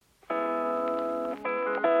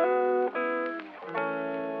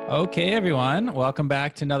Okay, everyone. Welcome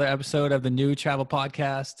back to another episode of the New Travel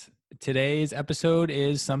Podcast. Today's episode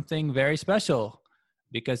is something very special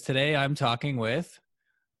because today I'm talking with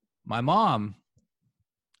my mom.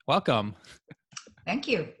 Welcome. Thank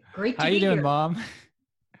you. Great to How be you doing, here. Mom?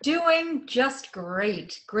 Doing just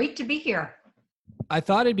great. Great to be here. I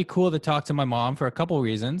thought it'd be cool to talk to my mom for a couple of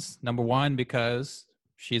reasons. Number one, because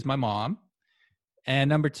she's my mom. And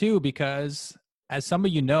number two, because as some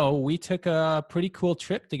of you know, we took a pretty cool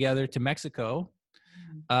trip together to Mexico.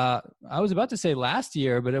 I was about to say last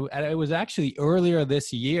year, but it was actually earlier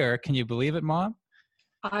this year. Can you believe it, Mom?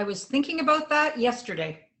 I was thinking about that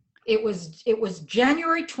yesterday. It was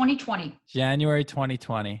January 2020. January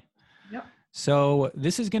 2020. Yep. So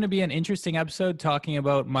this is going to be an interesting episode talking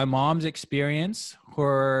about my mom's experience,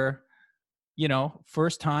 her,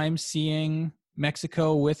 first time seeing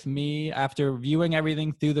Mexico with me. After viewing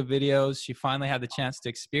everything through the videos, she finally had the chance to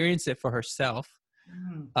experience it for herself.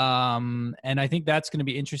 And I think that's going to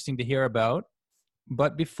be interesting to hear about.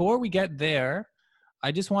 But before we get there,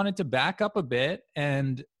 I just wanted to back up a bit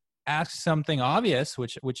and ask something obvious,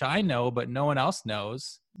 which I know, but no one else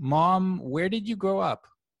knows. Mom, where did you grow up?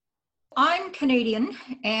 I'm Canadian,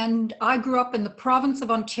 and I grew up in the province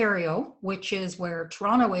of Ontario, which is where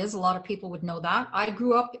Toronto is. A lot of people would know that. I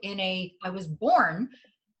was born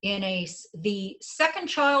in the second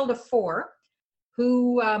child of four,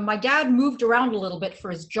 who my dad moved around a little bit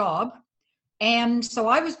for his job. And so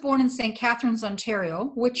I was born in St. Catharines,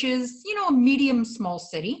 Ontario, which is, a medium small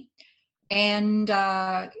city. And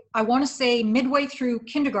I want to say midway through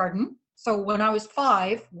kindergarten. So when I was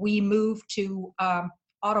 5, we moved to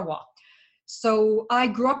Ottawa. So I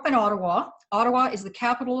grew up in Ottawa. Ottawa is the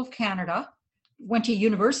capital of Canada. Went to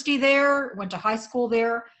university there, went to high school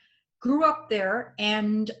there, grew up there,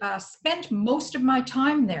 and spent most of my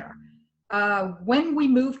time there. When we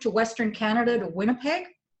moved to Western Canada to Winnipeg,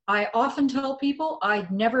 I often tell people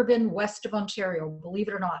I'd never been west of Ontario, believe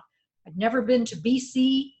it or not. I'd never been to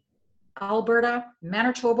BC, Alberta,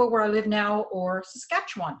 Manitoba, where I live now, or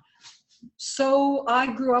Saskatchewan. So I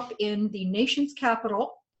grew up in the nation's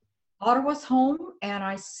capital. Ottawa's home, and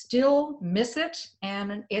I still miss it.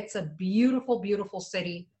 And it's a beautiful, beautiful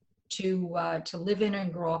city to live in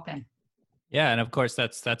and grow up in. Yeah, and of course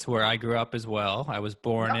that's where I grew up as well. I was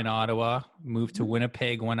born in Ottawa, moved to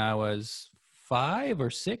Winnipeg when I was 5 or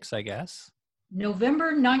 6, I guess. November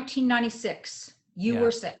 1996. You were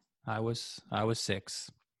 6. I was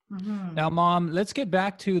 6. Mm-hmm. Now, Mom, let's get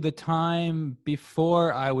back to the time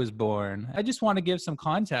before I was born. I just want to give some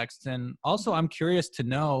context, and also I'm curious to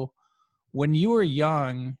know, when you were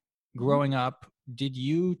young, growing up, did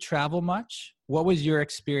you travel much? What was your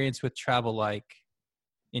experience with travel like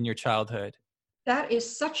in your childhood? That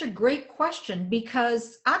is such a great question,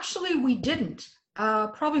 because actually we didn't.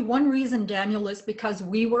 Probably one reason, Daniel, is because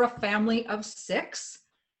we were a family of 6.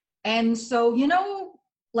 And so, you don't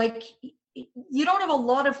have a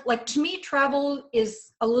lot of, to me, travel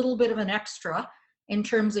is a little bit of an extra in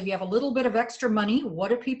terms of you have a little bit of extra money.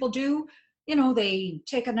 What do people do? They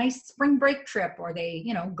take a nice spring break trip, or they,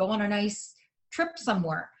 go on a nice trip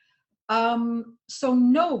somewhere. So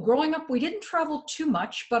no, growing up, we didn't travel too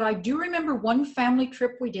much, but I do remember one family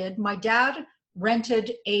trip we did. My dad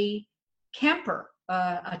rented a camper,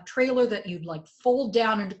 a trailer that you'd fold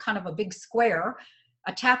down into kind of a big square,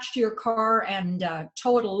 attach to your car and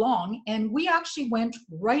tow it along. And we actually went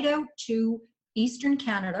right out to Eastern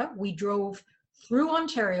Canada. We drove through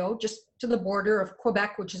Ontario, just to the border of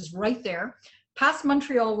Quebec, which is right there, past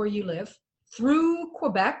Montreal where you live, through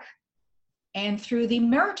Quebec, and through the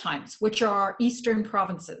Maritimes, which are eastern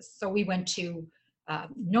provinces. So we went to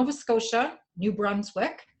Nova Scotia, New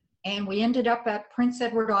Brunswick, and we ended up at Prince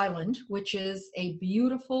Edward Island, which is a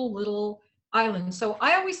beautiful little island. So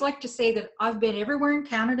I always like to say that I've been everywhere in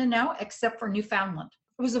Canada now except for Newfoundland.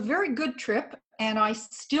 It was a very good trip, and I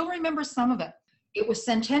still remember some of it. It was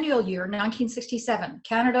Centennial Year, 1967.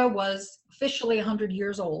 Canada was officially 100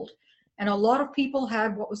 years old, and a lot of people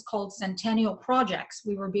had what was called centennial projects.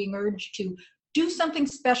 We were being urged to do something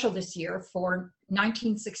special this year for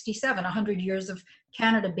 1967, 100 years of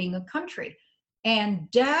Canada being a country.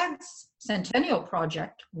 And Dad's centennial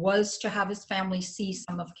project was to have his family see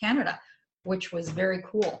some of Canada, which was very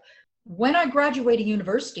cool. When I graduated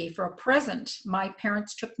university, for a present, my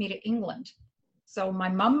parents took me to England. So my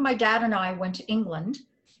mom, my dad, and I went to England.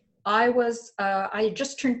 I had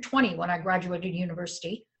just turned 20 when I graduated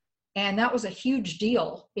university. And that was a huge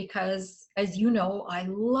deal because, as you know, I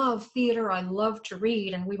love theater. I love to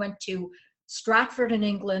read. And we went to Stratford in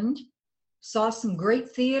England, saw some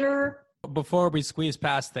great theater. Before we squeeze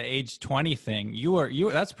past the age 20 thing, you were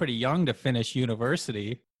that's pretty young to finish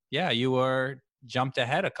university. Yeah, you were jumped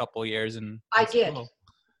ahead a couple years I in did. school.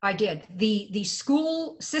 I did. The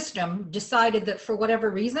school system decided that for whatever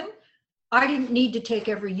reason, I didn't need to take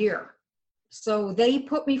every year. So they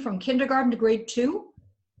put me from kindergarten to grade 2,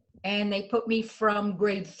 and they put me from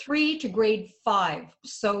grade 3 to grade 5.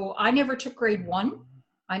 So I never took grade 1.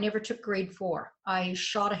 I never took grade 4. I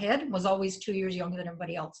shot ahead, was always 2 years younger than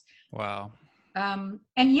everybody else. Wow. And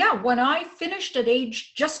yeah, when I finished at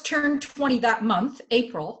age, just turned 20 that month,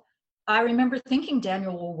 April, I remember thinking,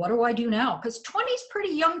 Daniel, well, what do I do now? Because 20 is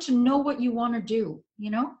pretty young to know what you want to do, you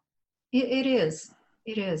know? It is.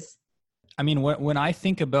 It is. I mean, when I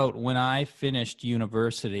think about when I finished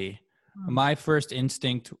university, my first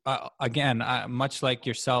instinct, again, much like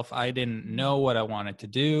yourself, I didn't know what I wanted to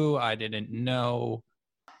do. I didn't know.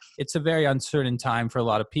 It's a very uncertain time for a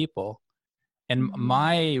lot of people. And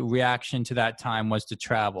my reaction to that time was to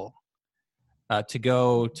travel, to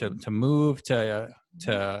go to move to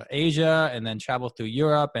Asia and then travel through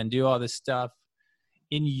Europe and do all this stuff.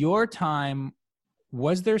 In your time,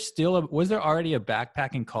 was there already a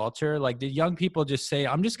backpacking culture? Like, did young people just say,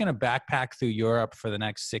 I'm just going to backpack through Europe for the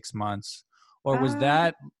next 6 months? Or was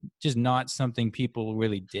that just not something people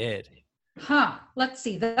really did? Let's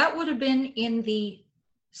see. That would have been in the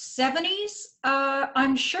 70s.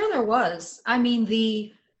 I'm sure there was. I mean,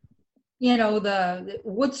 the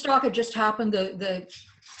Woodstock had just happened. I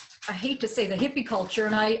hate to say the hippie culture,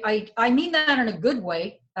 and I mean that in a good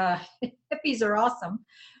way. Hippies are awesome.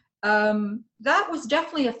 That was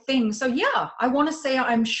definitely a thing. So yeah, I want to say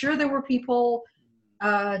I'm sure there were people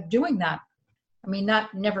doing that. I mean,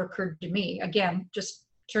 that never occurred to me. Again, just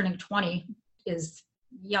turning 20 is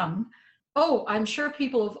young. Oh, I'm sure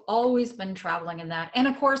people have always been traveling in that. And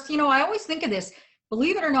of course, I always think of this,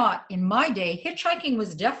 believe it or not, in my day, hitchhiking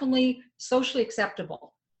was definitely socially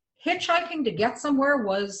acceptable. Hitchhiking to get somewhere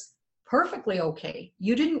was perfectly okay.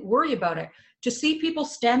 You didn't worry about it. To see people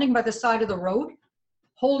standing by the side of the road,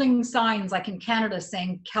 holding signs like in Canada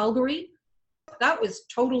saying Calgary, that was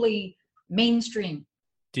totally mainstream.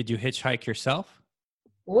 Did you hitchhike yourself?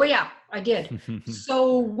 Oh yeah, I did.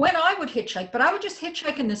 So when I would hitchhike, but I would just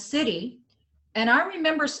hitchhike in the city. And I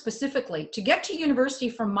remember specifically to get to university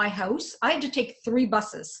from my house, I had to take 3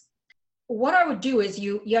 buses. What I would do is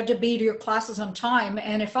you had to be to your classes on time.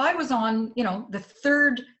 And if I was on, the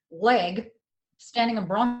 3rd leg, standing on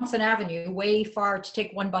Bronson Avenue, way far to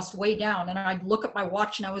take 1 bus way down, and I'd look at my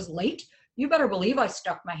watch and I was late, you better believe I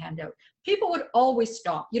stuck my hand out. People would always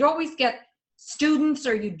stop. You'd always get students,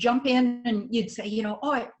 or you'd jump in and you'd say,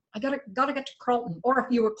 I gotta get to Carleton. Or if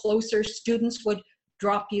you were closer, students would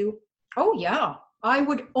drop you. Oh yeah, I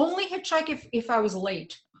would only hitchhike if I was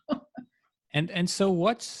late. And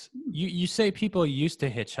so you say people used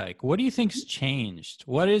to hitchhike. What do you think's changed?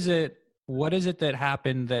 What is it that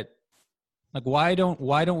happened that, like, why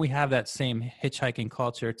don't we have that same hitchhiking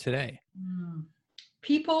culture today?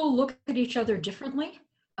 People look at each other differently.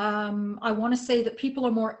 I want to say that people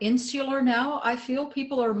are more insular now. I feel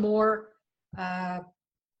people are more,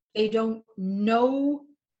 they don't know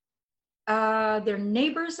their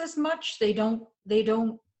neighbors as much. If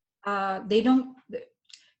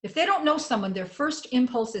they don't know someone, their first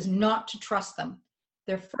impulse is not to trust them.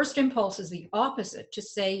 Their first impulse is the opposite, to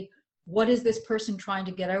say, what is this person trying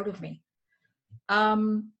to get out of me?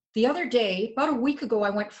 The other day, about a week ago, I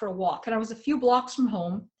went for a walk, and I was a few blocks from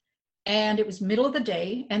home, and it was middle of the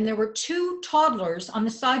day, and there were 2 toddlers on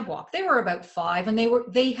the sidewalk. They were about 5, and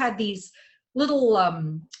they had these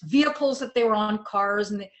little vehicles that they were on,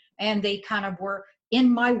 cars, and they kind of were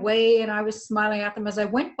in my way, and I was smiling at them as I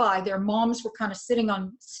went by. Their moms were kind of sitting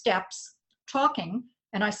on steps talking,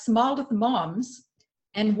 and I smiled at the moms,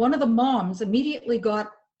 and one of the moms immediately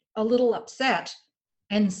got a little upset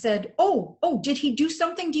and said, oh, did he do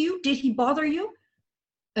something to you? Did he bother you?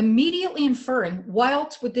 Immediately inferring,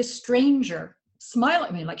 whilst with this stranger smile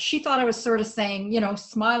at me, like she thought I was sort of saying,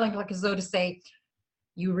 smiling like as though to say,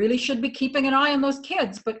 you really should be keeping an eye on those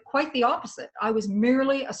kids, but quite the opposite. I was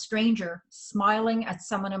merely a stranger smiling at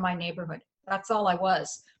someone in my neighborhood. That's all I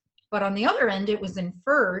was. But on the other end, it was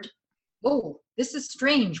inferred, oh, this is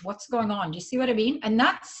strange. What's going on? Do you see what I mean? And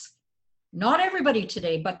that's not everybody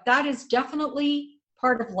today, but that is definitely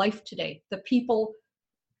part of life today. The people,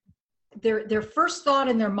 their first thought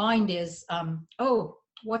in their mind is, oh,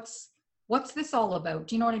 what's this all about?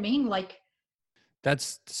 Do you know what I mean? Like,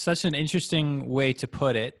 that's such an interesting way to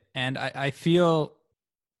put it. And I feel,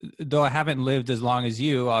 though I haven't lived as long as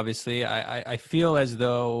you, obviously, I feel as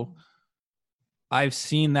though I've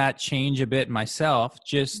seen that change a bit myself.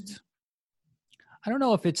 Just, I don't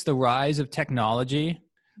know if it's the rise of technology,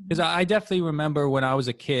 because I definitely remember when I was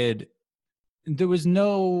a kid, there was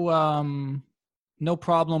no no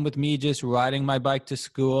problem with me just riding my bike to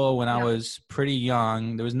school when I Yeah. was pretty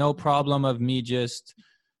young. There was no problem of me just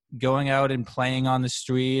going out and playing on the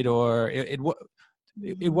street, or it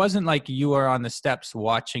wasn't like you were on the steps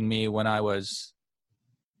watching me when I was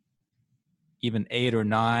even 8 or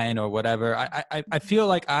 9 or whatever. I feel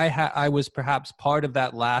like I was perhaps part of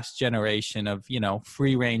that last generation of,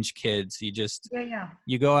 free range kids. Yeah, yeah.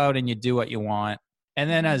 You go out and you do what you want. And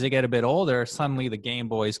then as I get a bit older, suddenly the Game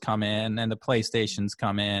Boys come in and the PlayStations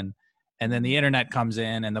come in, and then the internet comes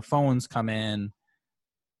in and the phones come in.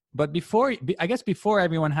 But I guess before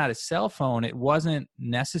everyone had a cell phone, it wasn't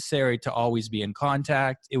necessary to always be in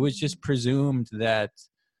contact. It was just presumed that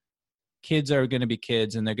kids are going to be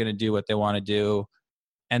kids and they're going to do what they want to do,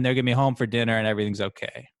 and they're going to be home for dinner and everything's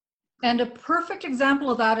okay. And a perfect example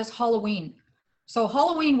of that is Halloween. So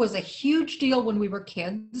Halloween was a huge deal when we were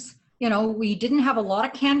kids. We didn't have a lot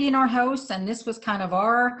of candy in our house, and this was kind of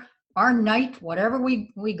our night. Whatever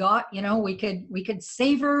we got, we could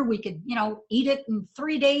savor, we could, eat it in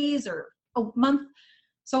 3 days or a month.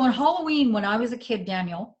 So on Halloween, when I was a kid,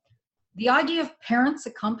 Daniel, the idea of parents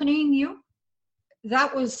accompanying you,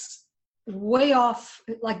 that was way off.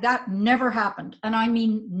 Like, that never happened. And I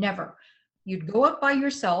mean, never. You'd go out by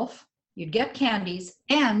yourself, you'd get candies,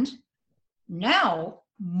 and now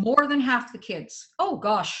more than half the kids, oh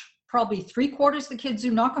gosh, probably 3/4 of the kids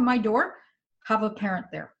who knock on my door have a parent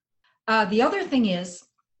there. The other thing is,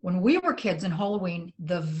 when we were kids in Halloween,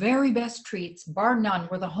 the very best treats, bar none,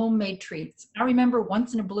 were the homemade treats. I remember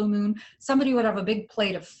once in a blue moon, somebody would have a big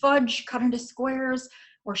plate of fudge cut into squares,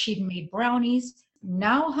 or she'd made brownies.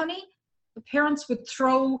 Now, honey, the parents would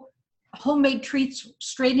throw homemade treats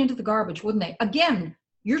straight into the garbage, wouldn't they? Again,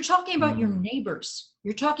 you're talking about your neighbors.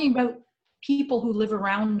 You're talking about people who live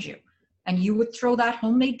around you. And you would throw that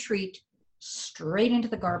homemade treat straight into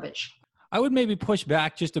the garbage. I would maybe push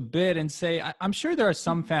back just a bit and say I'm sure there are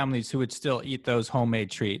some families who would still eat those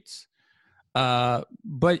homemade treats.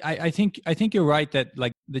 But I think you're right that,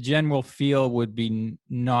 like, the general feel would be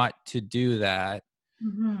not to do that.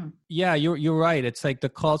 Mm-hmm. Yeah, you're right. It's like the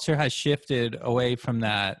culture has shifted away from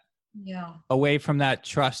that. Yeah. Away from that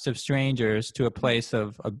trust of strangers to a place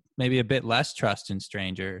of maybe a bit less trust in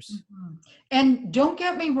strangers. Mm-hmm. And don't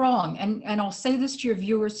get me wrong, and I'll say this to your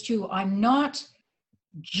viewers too, I'm not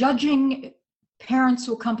judging parents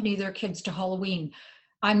who accompany their kids to Halloween.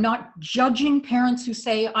 I'm not judging parents who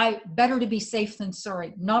say, I better to be safe than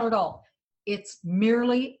sorry. Not at all. It's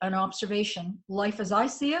merely an observation. Life as I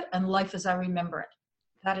see it and life as I remember it.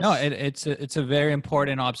 That is. No, it's a very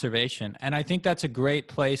important observation. And I think that's a great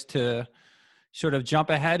place to sort of jump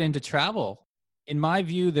ahead into travel. In my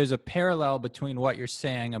view, there's a parallel between what you're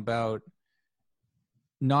saying about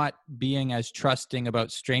not being as trusting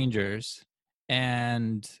about strangers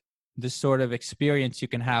and the sort of experience you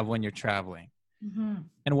can have when you're traveling. Mm-hmm.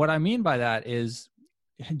 And what I mean by that is,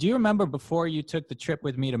 do you remember before you took the trip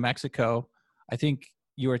with me to Mexico, I think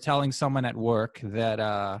you were telling someone at work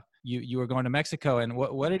that you were going to Mexico, and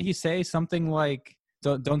what did he say? Something like,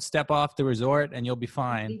 don't step off the resort and you'll be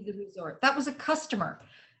fine. Leave the resort. That was a customer.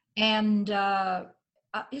 And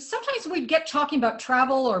sometimes we'd get talking about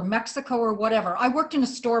travel or Mexico or whatever. I worked in a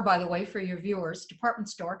store, by the way, for your viewers, department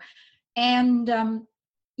store. And,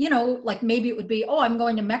 like maybe it would be, oh, I'm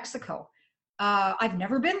going to Mexico. I've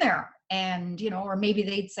never been there. And, or maybe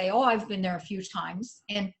they'd say, oh, I've been there a few times.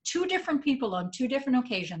 And 2 different people on 2 different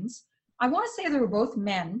occasions, I want to say they were both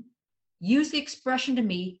men, use the expression to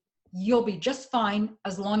me, you'll be just fine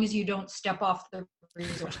as long as you don't step off the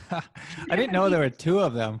resort. I didn't know there were 2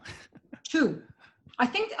 of them. 2.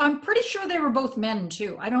 I'm pretty sure they were both men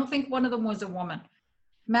too. I don't think one of them was a woman.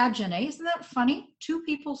 Imagine, isn't that funny? 2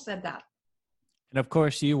 people said that. And of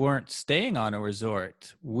course, you weren't staying on a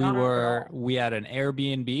resort. We had an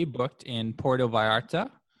Airbnb booked in Puerto Vallarta.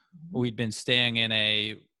 Mm-hmm. We'd been staying in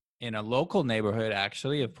a local neighborhood,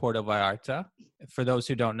 actually, of Puerto Vallarta. For those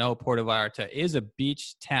who don't know, Puerto Vallarta is a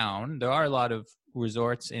beach town. There are a lot of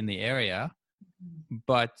resorts in the area,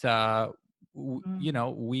 but I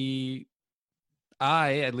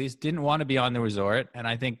at least didn't want to be on the resort, and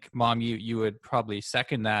I think, Mom, you would probably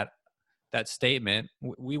second that statement.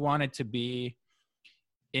 We wanted to be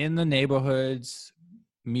in the neighborhoods,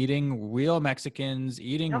 meeting real Mexicans,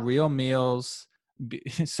 eating real meals,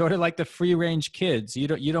 sort of like the free range kids. You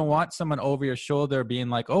don't want someone over your shoulder being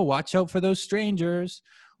like, oh, watch out for those strangers,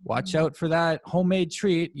 watch out for that homemade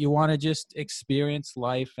treat. You want to just experience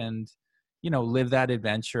life and, live that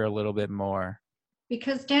adventure a little bit more.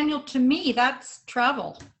 Because Daniel, to me, that's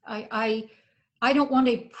travel. I don't want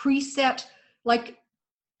a preset, like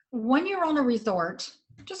when you're on a resort,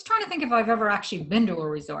 Just trying to think if I've ever actually been to a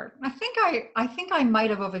resort. I think I might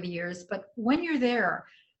have over the years, but when you're there,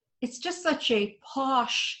 it's just such a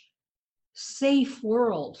posh, safe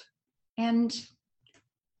world. And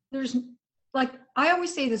there's, like I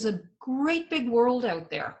always say, there's a great big world out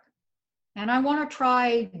there. And I want to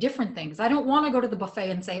try different things. I don't want to go to the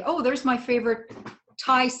buffet and say, "Oh, there's my favorite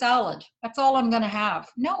Thai salad. That's all I'm going to have."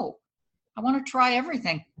 No, I want to try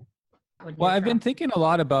everything. Well, I've been thinking a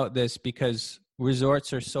lot about this because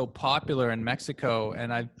resorts are so popular in Mexico,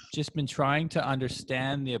 and I've just been trying to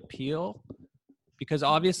understand the appeal because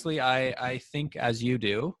obviously I think as you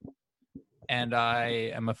do, and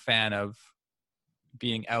I am a fan of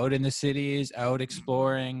being out in the cities, out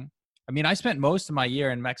exploring. I mean, I spent most of my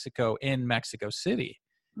year in Mexico City,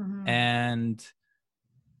 Mm-hmm. and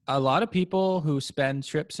a lot of people who spend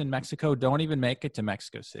trips in Mexico don't even make it to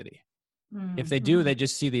Mexico City. If they do, Mm-hmm. they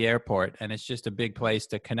just see the airport, and it's just a big place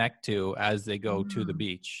to connect to as they go to the Mm-hmm.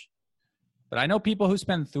 beach. But I know people who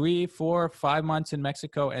spend 3, 4, 5 months in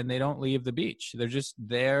Mexico and they don't leave the beach. They're just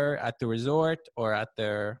there at the resort or at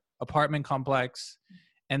their apartment complex.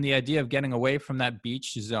 And the idea of getting away from that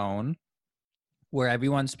beach zone where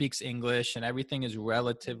everyone speaks English and everything is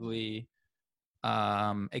relatively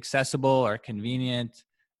accessible or convenient.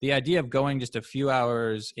 The idea of going just a few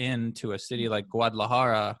hours into a city like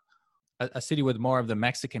Guadalajara, a city with more of the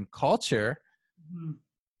Mexican culture, Mm-hmm.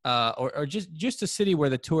 or just a city where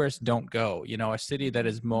the tourists don't go. You know, a city that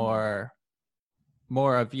is more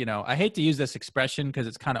of, you know, I hate to use this expression because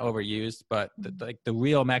it's kind of overused, but like the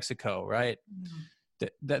real Mexico, right? Mm-hmm.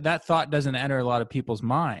 That thought doesn't enter a lot of people's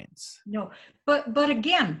minds. No, but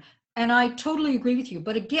again, and I totally agree with you.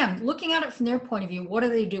 But again, looking at it from their point of view, what are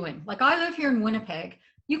they doing? Like I live here in Winnipeg.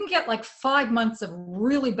 You can get like 5 months of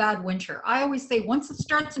really bad winter. I always say once it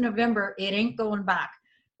starts in November, it ain't going back.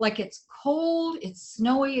 Like it's cold, it's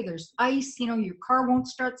snowy, there's ice, your car won't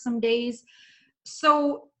start some days.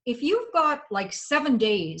 So if you've got like 7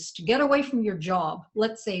 days to get away from your job,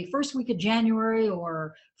 let's say first week of January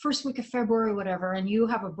or first week of February, whatever, and you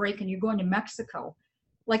have a break and you're going to Mexico,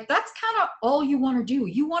 like that's kind of all you want to do.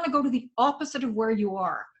 You want to go to the opposite of where you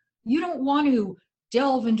are. You don't want to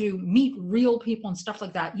delve into meet real people and stuff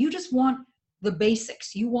like that. You just want the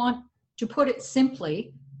basics. You want, to put it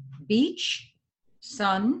simply, beach,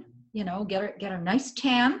 sun, get a nice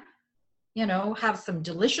tan, have some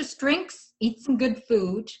delicious drinks, eat some good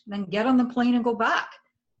food, then get on the plane and go back.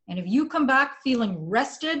 And if you come back feeling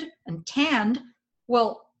rested and tanned,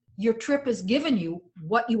 well, your trip has given you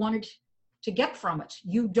what you wanted to get from it.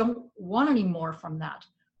 You don't want any more from that.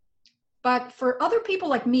 But for other people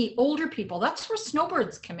like me, older people, that's where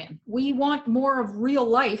snowbirds come in. We want more of real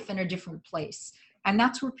life in a different place. And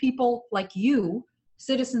that's where people like you,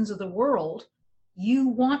 citizens of the world, you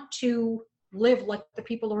want to live like the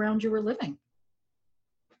people around you are living.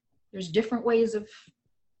 There's different ways of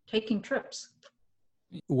taking trips.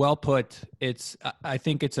 Well put. I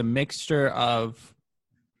think it's a mixture of,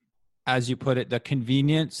 as you put it, the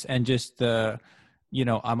convenience and just I'm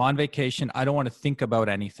on vacation. I don't want to think about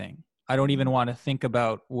anything. I don't even want to think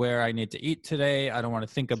about where I need to eat today. I don't want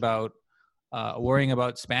to think about worrying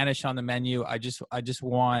about Spanish on the menu. I just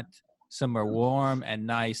want somewhere warm and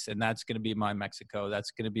nice, and that's going to be my Mexico.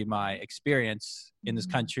 That's going to be my experience in this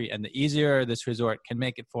country. And the easier this resort can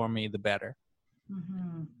make it for me, the better.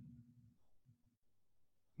 Mm-hmm.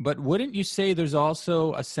 But wouldn't you say there's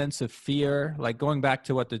also a sense of fear, like going back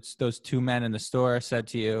to what those two men in the store said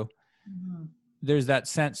to you? Mm-hmm. There's that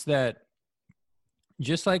sense that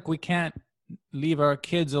just like we can't leave our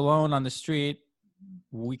kids alone on the street,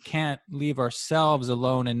 we can't leave ourselves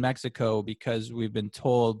alone in Mexico because we've been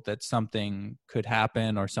told that something could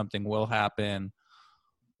happen or something will happen,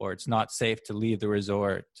 or it's not safe to leave the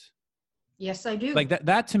resort. Yes, I do. Like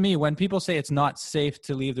that to me, when people say it's not safe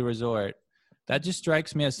to leave the resort, that just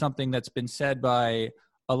strikes me as something that's been said by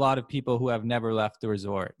a lot of people who have never left the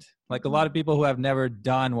resort. Like a lot of people who have never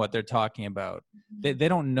done what they're talking about. They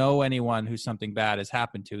don't know anyone who something bad has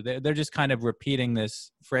happened to. They're just kind of repeating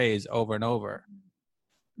this phrase over and over.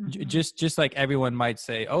 Mm-hmm. Just like everyone might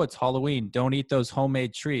say, oh, it's Halloween, don't eat those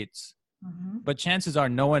homemade treats. Mm-hmm. But chances are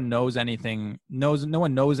no one knows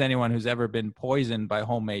anyone who's ever been poisoned by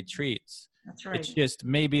homemade treats. That's right. It's just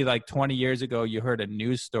maybe like 20 years ago, you heard a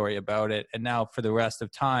news story about it. And now for the rest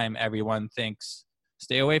of time, everyone thinks,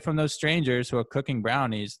 stay away from those strangers who are cooking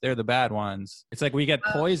brownies. They're the bad ones. It's like we get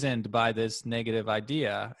poisoned by this negative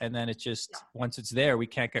idea. And then it's just, once it's there, we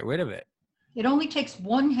can't get rid of it. It only takes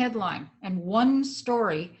one headline and one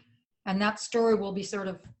story, and that story will be sort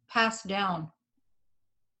of passed down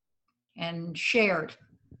and shared.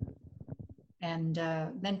 And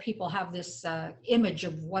then people have this image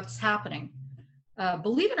of what's happening.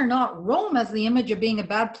 believe it or not, Rome has the image of being a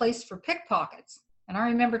bad place for pickpockets. And I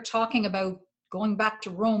remember talking about going back to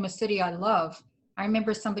Rome, a city I love. I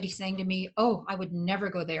remember somebody saying to me, "Oh, I would never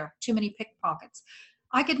go there. Too many pickpockets."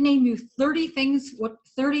 I could name you 30 things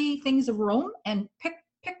of Rome, and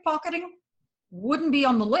pickpocketing wouldn't be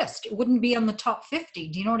on the list. It wouldn't be on the top 50.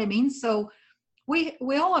 Do you know what I mean? So we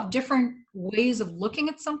all have different ways of looking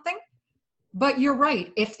at something. But you're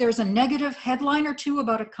right. If there's a negative headline or two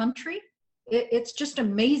about a country, it's just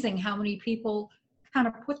amazing how many people kind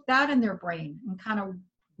of put that in their brain and kind of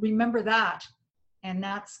remember that. And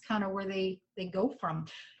that's kind of where they go from.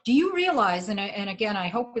 Do you realize, and again, I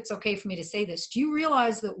hope it's okay for me to say this, do you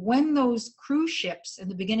realize that when those cruise ships in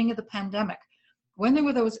the beginning of the pandemic, when there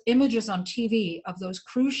were those images on TV of those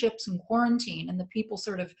cruise ships in quarantine and the people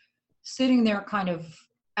sort of sitting there kind of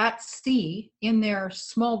at sea in their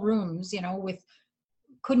small rooms,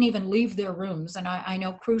 couldn't even leave their rooms. And I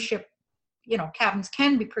know cruise ship, cabins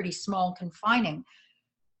can be pretty small, confining.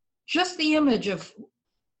 Just the image of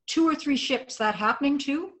 2 or 3 ships that happening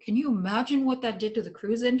to, can you imagine what that did to the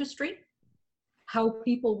cruise industry? How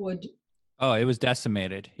people would... Oh, it was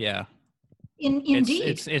decimated. Yeah.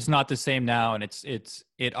 Indeed. It's not the same now, and it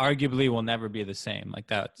arguably will never be the same like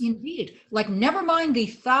that. Indeed. Like, never mind the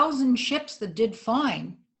 1,000 ships that did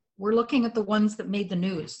fine. We're looking at the ones that made the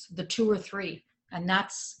news, the 2 or 3. And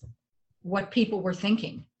that's what people were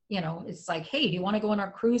thinking. It's like, hey, do you want to go on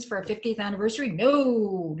our cruise for our 50th anniversary?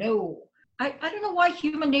 No. I don't know why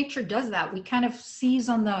human nature does that. We kind of seize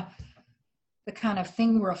on the kind of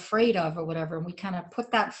thing we're afraid of or whatever. And we kind of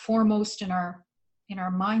put that foremost in our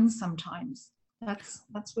minds sometimes. That's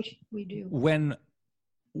what we do.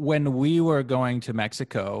 When we were going to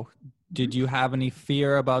Mexico, did you have any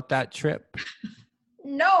fear about that trip?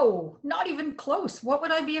 No, not even close. What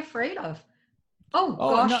would I be afraid of? Oh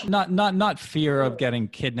gosh. Not fear of getting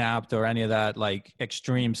kidnapped or any of that like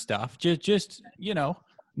extreme stuff. Just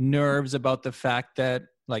nerves about the fact that,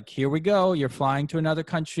 like, here we go, you're flying to another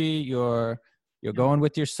country, you're going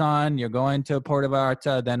with your son, you're going to Puerto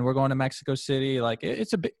Vallarta, then we're going to Mexico City. Like,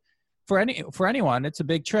 it's a big, for anyone, it's a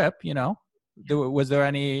big trip, Was there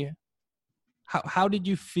any, how did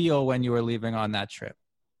you feel when you were leaving on that trip?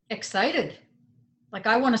 Excited. Like,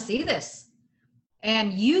 I want to see this.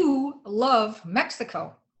 And you love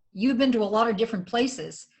Mexico. You've been to a lot of different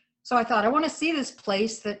places. So I thought, I want to see this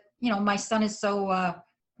place that, my son is so,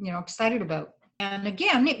 excited about. And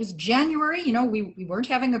again, it was January, we weren't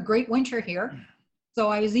having a great winter here. So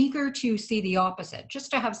I was eager to see the opposite, just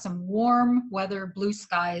to have some warm weather, blue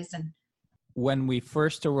skies. And when we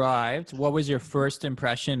first arrived, what was your first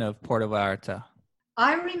impression of Puerto Vallarta?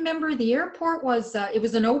 I remember the airport was, it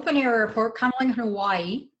was an open air airport, kind of like in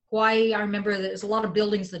Hawaii. Hawaii, I remember there's a lot of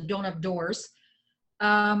buildings that don't have doors.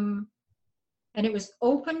 And it was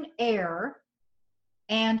open air.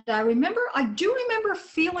 And I do remember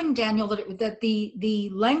feeling, Daniel, that the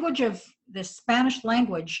language of the Spanish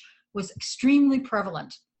language was extremely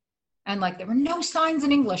prevalent. And like, there were no signs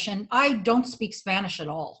in English, and I don't speak Spanish at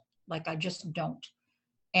all. Like, I just don't.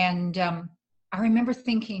 And I remember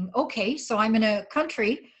thinking, okay, so I'm in a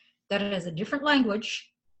country that has a different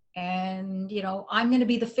language, and, I'm going to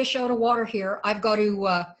be the fish out of water here. I've got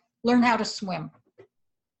to learn how to swim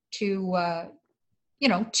to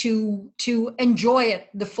enjoy it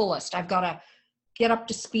the fullest. I've got to get up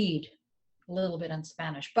to speed a little bit in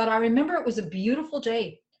Spanish. But I remember it was a beautiful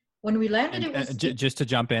day. When we landed, it was... just to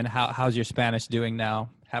jump in, how's your Spanish doing now?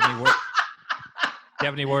 Do you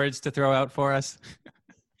have any words to throw out for us?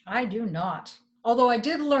 I do not. Although I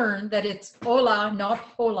did learn that it's hola, not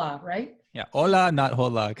hola, right? Yeah, hola, not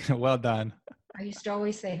hola. Well done. I used to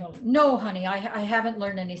always say hola. No, honey, I haven't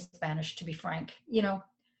learned any Spanish, to be frank.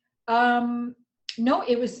 No,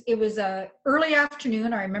 it was a early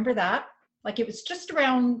afternoon. I remember that. Like, it was just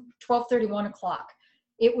around 12:30, 1 o'clock.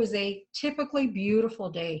 It was a typically beautiful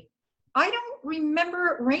day. I don't remember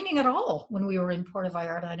it raining at all when we were in Puerto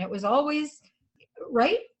Vallarta, and it was always,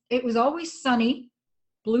 right? It was always sunny,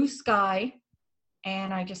 blue sky,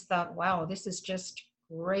 and I just thought, wow, this is just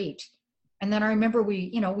great. And then I remember we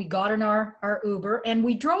got in our Uber, and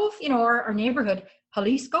we drove, our neighborhood,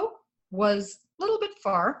 Jalisco, was a little bit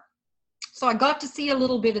far. So I got to see a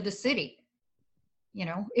little bit of the city.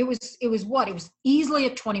 It was easily a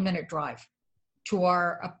 20-minute drive to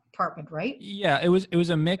our apartment, right? Yeah, it was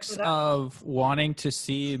a mix of wanting to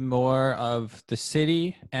see more of the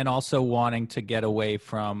city and also wanting to get away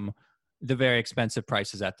from the very expensive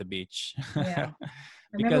prices at the beach. Yeah.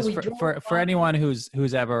 Because for anyone who's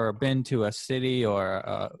ever been to a city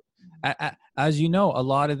or as you know, a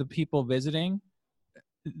lot of the people visiting,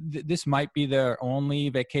 this might be their only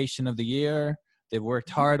vacation of the year. They've worked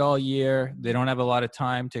hard all year. They don't have a lot of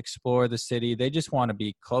time to explore the city. They just want to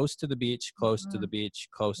be close to the beach, close to the beach,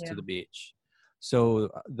 close to Yeah. the beach. So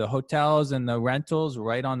the hotels and the rentals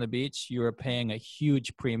right on the beach, you are paying a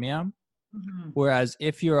huge premium. Mhm. Whereas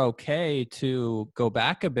if you're okay to go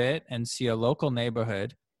back a bit and see a local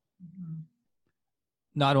neighborhood, Mhm.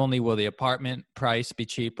 not only will the apartment price be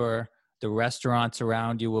cheaper, the restaurants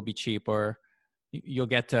around you will be cheaper. You'll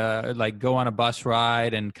get to like go on a bus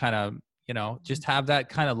ride and kind of, just have that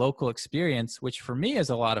kind of local experience, which for me is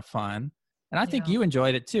a lot of fun. And I think Yeah. you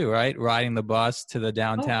enjoyed it too, right? Riding the bus to the Oh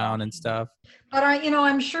downtown and gosh. stuff. But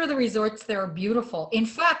I'm sure the resorts there are beautiful. In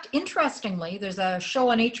fact, interestingly, there's a show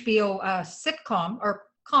on HBO, sitcom or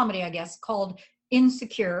comedy, I guess, called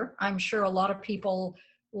Insecure. I'm sure a lot of people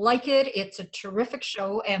like it. It's a terrific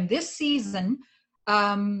show. And this season,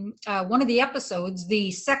 one of the episodes, the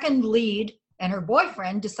second lead and her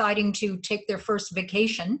boyfriend deciding to take their first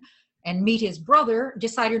vacation and meet his brother,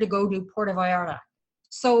 decided to go to Puerto Vallarta.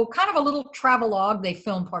 So kind of a little travelogue. They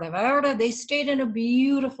filmed Puerto Vallarta. They stayed in a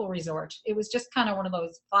beautiful resort. It was just kind of one of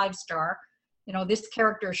those 5-star. This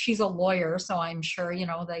character, she's a lawyer, so I'm sure,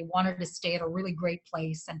 they wanted to stay at a really great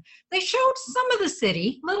place. And they showed some of the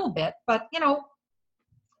city, a little bit, but,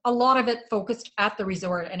 a lot of it focused at the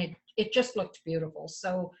resort, and it just looked beautiful.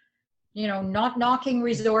 So, not knocking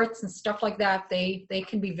resorts and stuff like that. They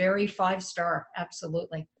can be very 5-star.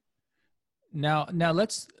 Absolutely. Now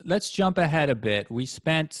let's jump ahead a bit. We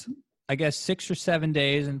spent, I guess, 6 or 7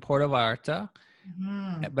 days in Puerto Vallarta.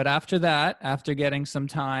 Mhm. But after that, after getting some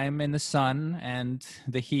time in the sun and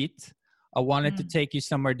the heat, I wanted to Mm. take you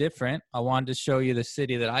somewhere different. I wanted to show you the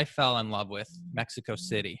city that I fell in love with, Mexico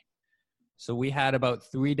City. So we had about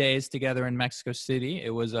 3 days together in Mexico City. It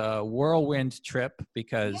was a whirlwind trip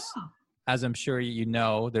because, Yeah. as I'm sure you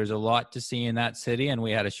know, there's a lot to see in that city, and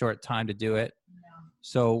we had a short time to do it. Yeah.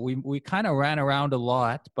 So we kind of ran around a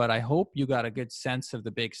lot, but I hope you got a good sense of the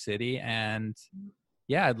big city. And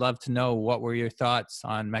yeah, I'd love to know, what were your thoughts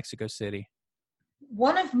on Mexico City?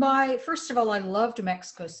 First of all, I loved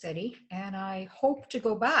Mexico City and I hope to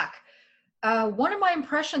go back. One of my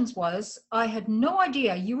impressions was I had no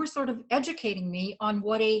idea. You were sort of educating me on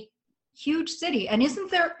what a huge city. And isn't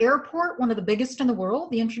their airport one of the biggest in the world,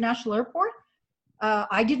 the international airport?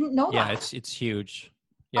 I didn't know Yeah, that. it's huge.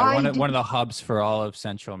 Yeah, I one of did, the hubs for all of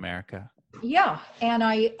Central America. yeah, and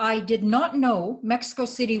I did not know Mexico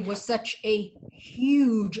City was such a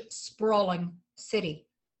huge, sprawling city.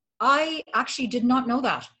 I actually did not know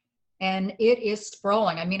that. And it is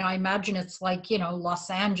sprawling. I mean, I imagine it's like, Los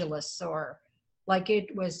Angeles, or like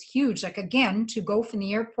it was huge. Like, again, to go from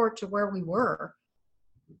the airport to where we were,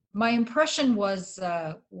 my impression was,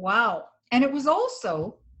 wow. And it was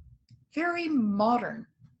also very modern.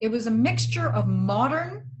 It was a mixture of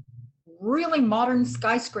modern, really modern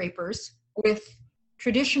skyscrapers with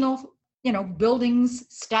traditional, buildings,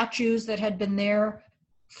 statues that had been there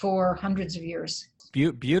for hundreds of years.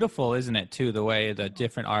 Beautiful, isn't it, too, the way the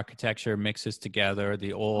different architecture mixes together,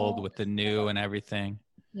 the old Oh, with the new and everything.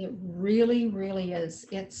 it really, really is.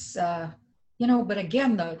 It's, but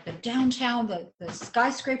again, the downtown, the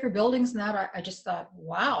skyscraper buildings and that, I just thought,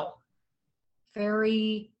 wow,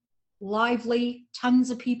 very lively, tons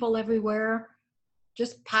of people everywhere,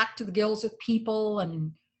 just packed to the gills with people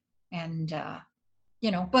and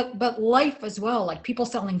but life as well, like people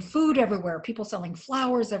selling food everywhere, people selling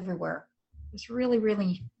flowers everywhere. It's really,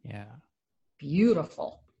 really Yeah.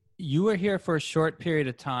 beautiful. You were here for a short period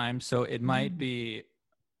of time, so Mhm.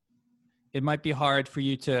 it might be hard for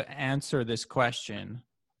you to answer this question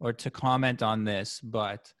or to comment on this,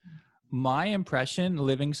 but my impression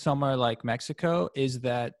living somewhere like Mexico is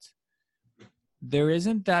that there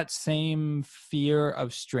isn't that same fear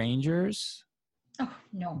of strangers. Oh,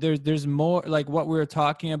 no. There's more like what we were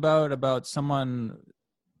talking about someone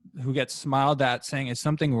who gets smiled at saying, is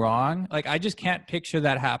something wrong? Like, I just can't picture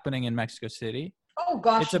that happening in Mexico City. Oh, It's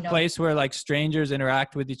gosh, a no. place where like strangers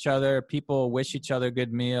interact with each other, people wish each other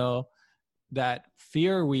good meal. That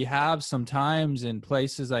fear we have sometimes in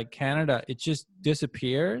places like Canada, it just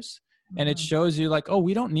disappears. And it Mhm. shows you like, oh,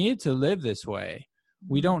 we don't need to live this way.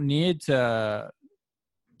 We Mhm. don't need to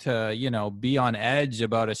be on edge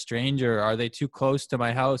about a stranger. Are they too close to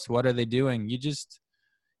my house? What are they doing?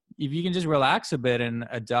 If you can just relax a bit and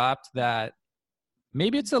adopt that.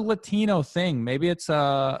 Maybe it's a Latino thing. Maybe it's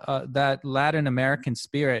that Latin American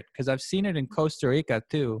spirit, because I've seen it in Costa Rica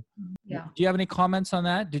too. Yeah. Do you have any comments on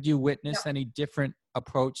that? Did you Yeah. witness any different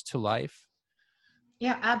approach to life?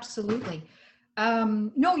 Yeah, absolutely.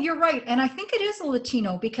 No, you're right. And I think it is a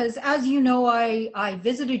Latino because, as you know, I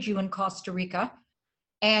visited you in Costa Rica.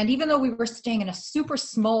 And even though we were staying in a super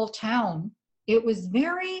small town, it was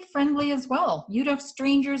very friendly as well. You'd have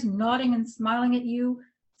strangers nodding and smiling at you,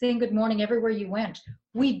 saying good morning everywhere you went.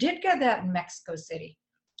 We did get that in Mexico City.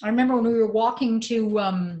 I remember when we were walking to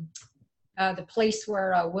the place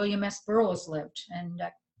where William S. Burroughs lived, and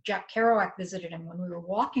Jack Kerouac visited him. When we were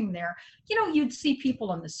walking there, you'd see people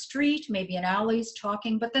on the street, maybe in alleys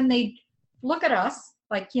talking, but then they'd look at us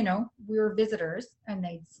like, we were visitors, and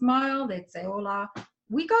they'd smile, they'd say hola.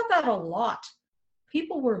 We got that a lot.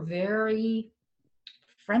 People were very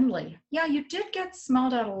friendly. Yeah, you did get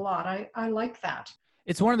smiled at a lot. I like that.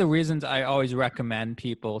 It's one of the reasons I always recommend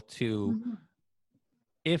people to,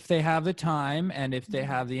 if they have the time and if they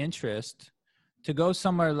have the interest, to go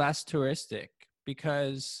somewhere less touristic,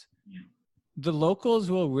 because the locals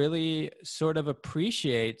will really sort of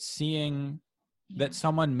appreciate seeing that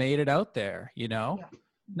someone made it out there,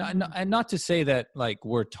 and not to say that like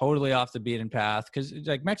we're totally off the beaten path, because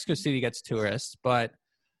like Mexico City gets tourists, but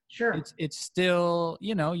sure, it's still,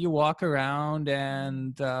 you walk around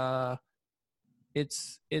and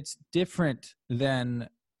it's different than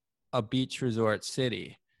a beach resort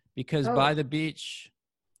city, because by the beach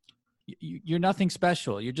you're nothing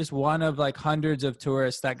special. You're just one of like hundreds of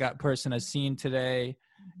tourists that person has seen today,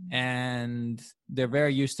 and they're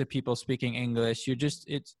very used to people speaking English. You're just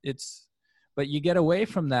but you get away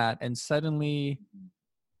from that, and suddenly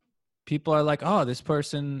people are like, oh, this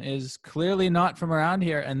person is clearly not from around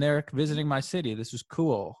here and they're visiting my city. This is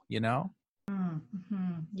cool,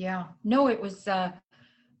 Yeah, no, it was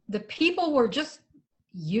the people were just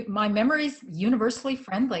my memories universally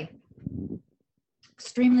friendly,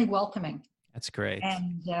 extremely welcoming. That's great.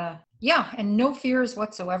 And and no fears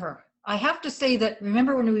whatsoever. I have to say that,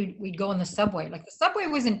 remember when we'd go in the subway, like the subway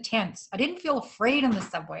was intense. I didn't feel afraid in the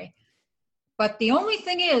subway. But the only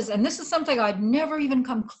thing is, and this is something I'd never even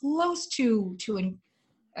come close to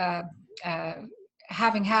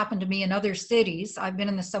having happened to me in other cities. I've been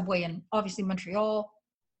in the subway in obviously Montreal,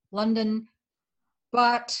 London,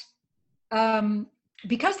 but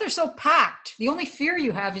because they're so packed, the only fear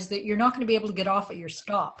you have is that you're not going to be able to get off at your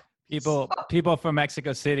stop. People from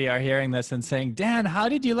Mexico City are hearing this and saying, Dan, how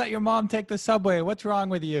did you let your mom take the subway? What's wrong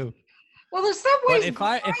with you? Well, the subway's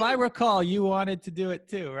if I recall, you wanted to do it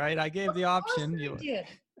too, right? I gave the option. You did.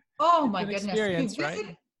 Oh my goodness! Experience,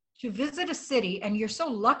 right? To visit a city, and you're so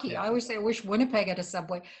lucky. Yeah. I always say I wish Winnipeg had a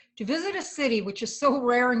subway. To visit a city which is so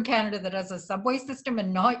rare in Canada that has a subway system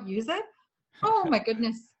and not use it. Oh my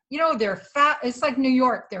goodness! They're fast. It's like New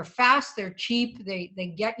York. They're fast. They're cheap.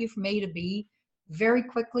 They get you from A to B very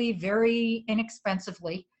quickly, very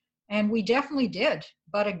inexpensively, and we definitely did.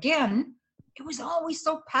 But again, it was always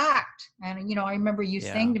so packed. And, I remember you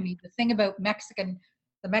saying to me, the thing about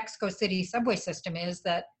the Mexico City subway system is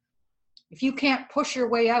that if you can't push your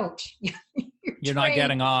way out, you're not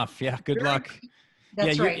getting off. Yeah. Good luck.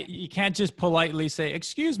 That's right. You can't just politely say,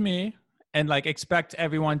 excuse me, and like expect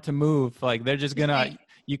everyone to move. Like they're just gonna,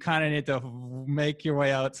 you kind of need to make your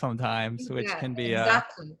way out sometimes, which can be a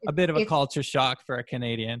bit of a culture shock for a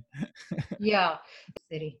Canadian. Yeah.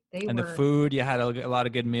 City. The food, you had a lot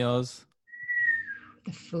of good meals.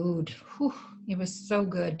 The food, it was so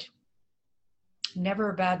good. Never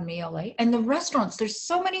a bad meal, eh? And the restaurants, there's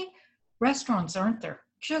so many restaurants, aren't there?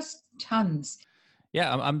 Just tons.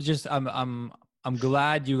 Yeah, I'm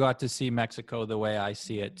glad you got to see Mexico the way I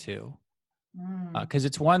see it too. Because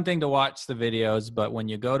it's one thing to watch the videos, but when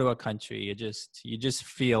you go to a country, you just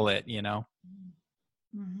feel it,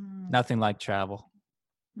 Nothing like travel.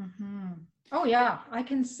 Oh yeah, I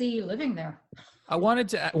can see living there. One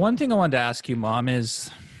thing I wanted to ask you, Mom,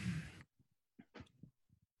 is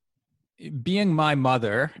being my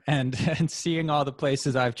mother and seeing all the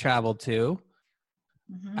places I've traveled to.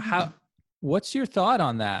 What's your thought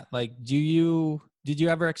on that? Like, did you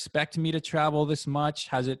ever expect me to travel this much?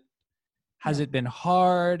 Has it been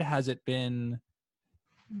hard? Has it been,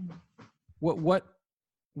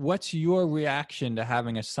 what's your reaction to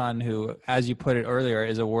having a son who, as you put it earlier,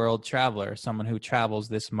 is a world traveler, someone who travels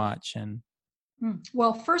this much? And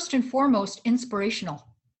well, first and foremost, inspirational.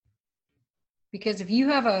 Because if you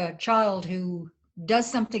have a child who does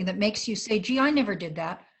something that makes you say, gee, I never did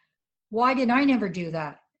that. Why did I never do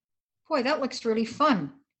that? Boy, that looks really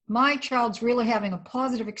fun. My child's really having a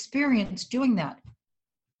positive experience doing that.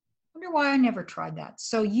 Wonder why I never tried that.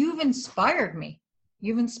 So you've inspired me.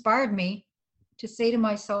 You've inspired me to say to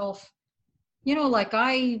myself, like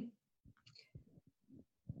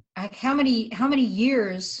how many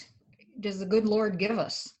years does the good Lord give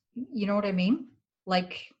us? You know what I mean?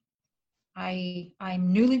 Like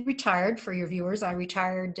I'm newly retired, for your viewers. I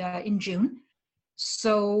retired in June.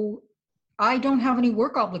 So I don't have any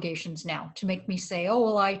work obligations now to make me say, oh,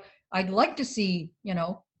 well, I'd like to see,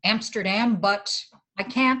 Amsterdam, but I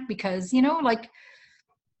can't because, like,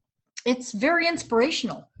 it's very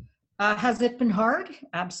inspirational. Has it been hard?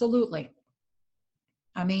 Absolutely.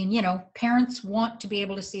 I mean, parents want to be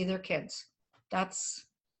able to see their kids. That's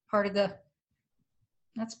part of the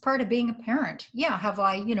that's part of being a parent. Yeah, have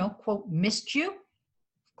I, quote, missed you?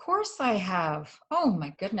 Of course I have. Oh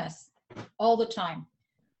my goodness. All the time.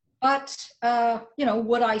 But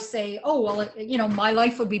would I say, oh well, my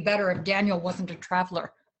life would be better if Daniel wasn't a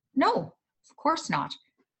traveler? No, of course not.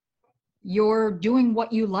 You're doing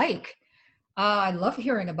what you like. I love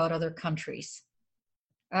hearing about other countries.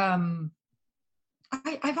 Um,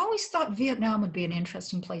 I've always thought Vietnam would be an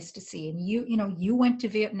interesting place to see. And you went to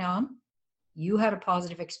Vietnam. You had a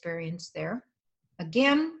positive experience there.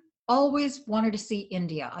 Again, always wanted to see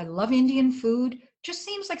India. I love Indian food. Just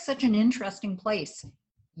seems like such an interesting place.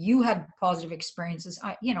 You had positive experiences.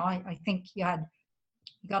 I think you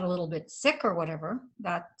got a little bit sick or whatever.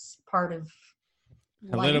 That's part of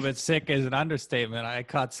A little life. bit sick is an understatement. I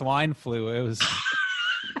caught swine flu. It was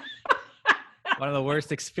one of the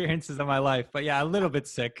worst experiences of my life. But yeah, a little bit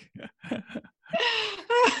sick. A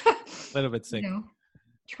little bit sick.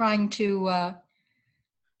 Trying to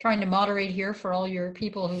moderate here for all your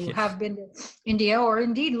people who have been to India or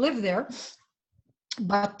indeed live there.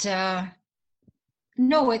 But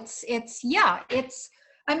no, it's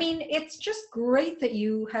just great that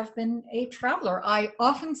you have been a traveler. I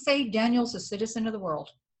often say Daniel's a citizen of the world.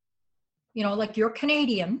 Like, you're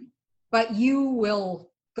Canadian, but you will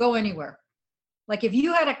go anywhere. Like, if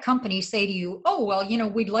you had a company say to you, oh, well,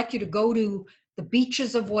 we'd like you to go to the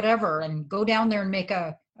beaches of whatever and go down there and make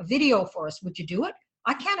a video for us, would you do it?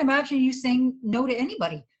 I can't imagine you saying no to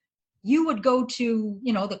anybody. You would go to,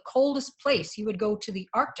 the coldest place. You would go to the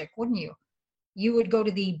Arctic, wouldn't you? You would go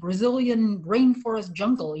to the Brazilian rainforest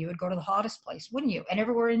jungle. You would go to the hottest place, wouldn't you? And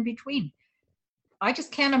everywhere in between. I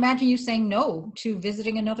just can't imagine you saying no to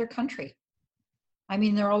visiting another country. I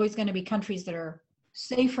mean, there are always going to be countries that are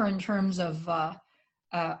safer in terms of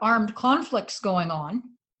armed conflicts going on.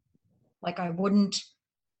 Like, I wouldn't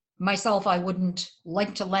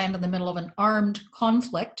like to land in the middle of an armed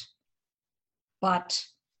conflict. But,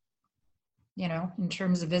 in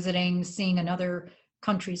terms of visiting, seeing another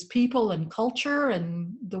country's people and culture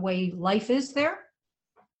and the way life is there,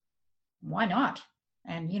 why not?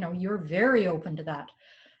 And, you're very open to that.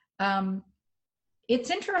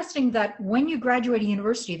 It's interesting that when you graduated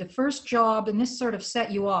university, the first job, and this sort of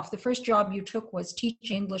set you off, the first job you took was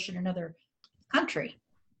teaching English in another country.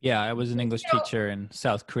 Yeah, I was an English teacher in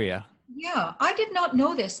South Korea. Yeah, I did not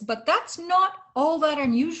know this, but that's not all that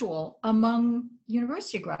unusual among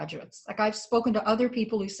university graduates. Like, I've spoken to other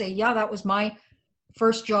people who say, yeah, that was my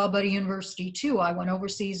first job at a university too. I went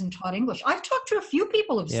overseas and taught English. I've talked to a few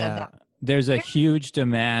people who've said that. There's a huge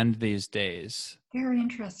demand these days. Very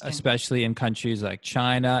interesting. Especially in countries like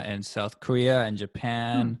China and South Korea and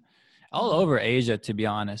Japan, all over Asia, to be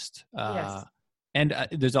honest. Yes. And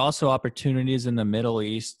there's also opportunities in the Middle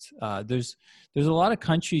East. There's a lot of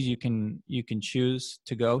countries you can choose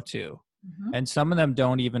to go to. Mm-hmm. And some of them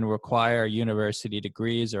don't even require university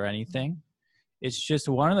degrees or anything. It's just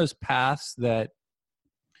one of those paths that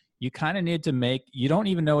you kind of need to make. You don't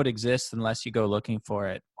even know it exists unless you go looking for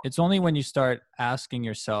it. It's only when you start asking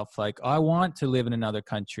yourself, like, oh, I want to live in another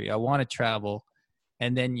country, I want to travel,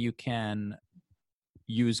 and then you can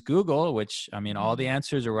use Google, which, I mean, all the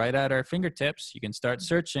answers are right at our fingertips. You can start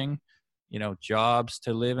searching, jobs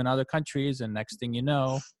to live in other countries, and next thing you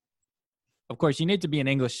know, of course, you need to be an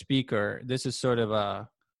English speaker. This is sort of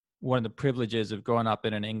one of the privileges of growing up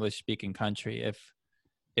in an English-speaking country.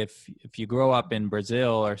 If you grow up in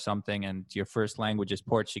Brazil or something and your first language is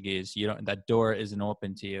Portuguese, that door isn't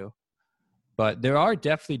open to you. But there are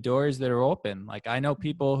definitely doors that are open. Like, I know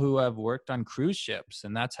people who have worked on cruise ships,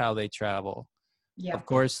 and that's how they travel. Yeah. Of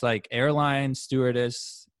course, like airline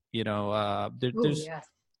stewardess,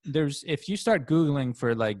 there's if you start Googling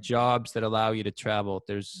for like jobs that allow you to travel,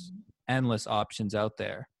 there's endless options out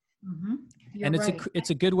there. Mm-hmm. And it's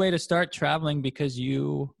a good way to start traveling, because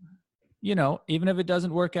even if it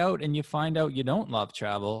doesn't work out and you find out you don't love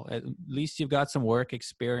travel, at least you've got some work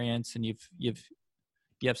experience and you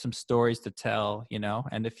have some stories to tell,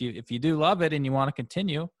 and if you do love it and you want to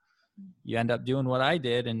continue, you end up doing what I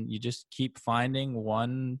did, and you just keep finding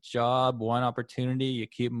one job, one opportunity, you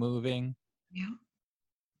keep moving.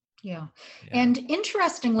 Yeah. And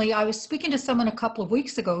interestingly, I was speaking to someone a couple of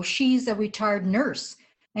weeks ago. She's a retired nurse,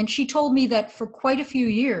 and she told me that for quite a few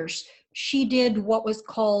years, she did what was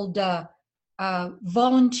called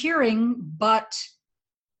volunteering, but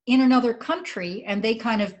in another country, and they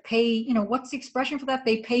kind of pay, what's the expression for that?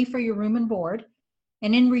 They pay for your room and board,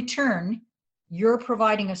 and in return, you're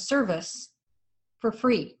providing a service for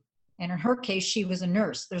free. And in her case, she was a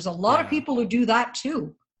nurse. There's a lot of Yeah. people who do that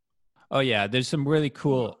too. Oh yeah, there's some really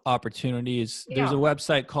cool opportunities. There's a Yeah.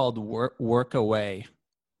 website called Workaway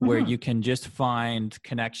where Hmm. you can just find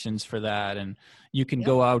connections for that, and you can Yep.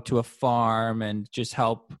 go out to a farm and just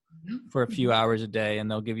help for a few Mhm. hours a day, and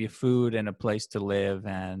they'll give you food and a place to live.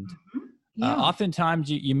 And Yeah. oftentimes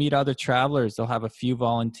you meet other travelers. They'll have a few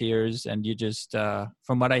volunteers, and you just,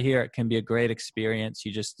 from what I hear, it can be a great experience.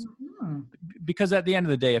 You just, Mhm. because at the end of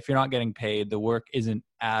the day, if you're not getting paid, the work isn't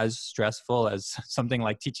as stressful as something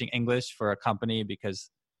like teaching English for a company, because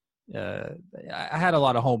uh, I had a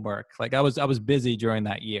lot of homework. Like I was busy during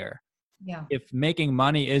that year. Yeah. If making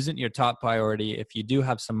money isn't your top priority, if you do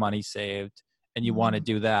have some money saved and you want to Mhm.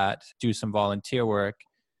 do that, do some volunteer work,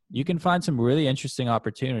 you can find some really interesting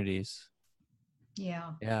opportunities.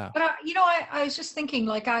 Yeah. Yeah. But I was just thinking,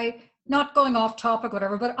 like, not going off topic,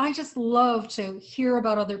 whatever, but I just love to hear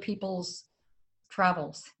about other people's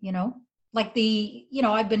travels, like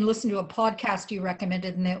I've been listening to a podcast you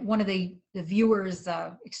recommended, and that one of the viewers,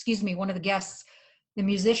 one of the guests, the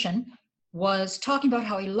musician, was talking about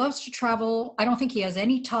how he loves to travel. I don't think he has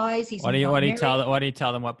any ties. He's Why do you not why do you married. tell why do you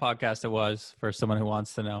tell them what podcast it was for someone who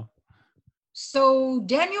wants to know? So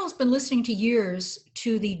Daniel's been listening to years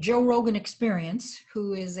to the Joe Rogan Experience,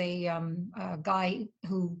 who is a guy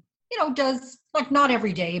who does, like, not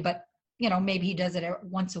every day, but maybe he does it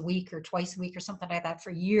once a week or twice a week or something like that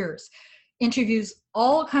for years. Interviews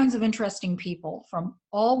all kinds of interesting people from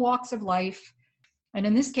all walks of life, and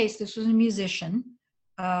in this case, this was a musician,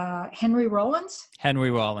 Henry Rollins.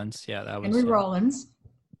 Henry Rollins. Yeah, that was Henry Rollins.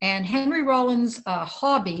 And Henry Rollins'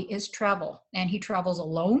 hobby is travel, and he travels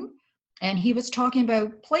alone. And he was talking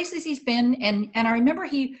about places he's been, and I remember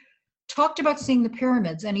he talked about seeing the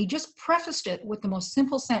pyramids, and he just prefaced it with the most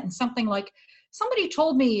simple sentence, something like, "Somebody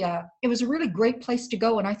told me it was a really great place to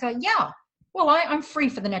go," and I thought, yeah, well, I'm free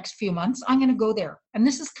for the next few months. I'm going to go there. And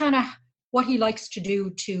this is kind of what he likes to do,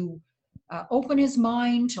 to open his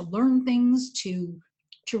mind, to learn things, to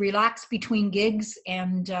relax between gigs,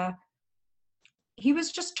 and he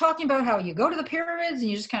was just talking about how you go to the pyramids and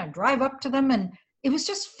you just kind of drive up to them, and it was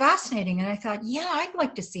just fascinating. And I thought, yeah, I'd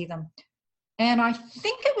like to see them. And I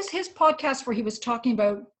think it was his podcast where he was talking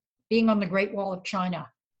about being on the Great Wall of China.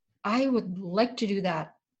 I would like to do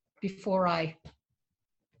that before I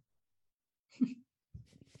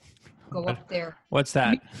go up there. What's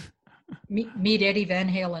that? Meet Eddie Van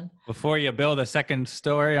Halen. Before you build a second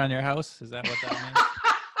story on your house? Is that what that means?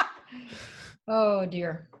 Oh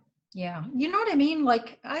dear. Yeah. You know what I mean?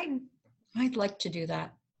 Like, I'd like to do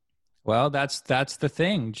that. Well, that's the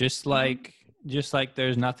thing. Just like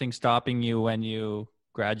there's nothing stopping you when you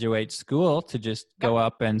graduate school to just go Yep.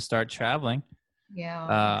 up and start traveling. Yeah,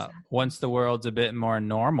 exactly. Once the world's a bit more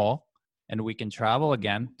normal and we can travel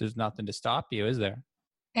again, there's nothing to stop you, is there?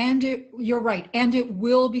 And you're right, and it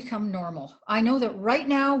will become normal. I know that right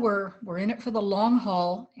now we're in it for the long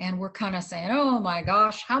haul, and we're kind of saying, "Oh my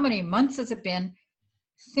gosh, how many months has it been?"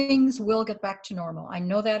 Things will get back to normal. I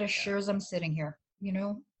know that as Yeah. sure as I'm sitting here.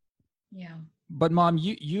 Yeah. But Mom,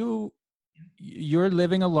 you're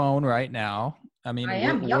living alone right now. I mean, I we're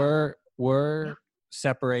am. Yep. we're Yep. we're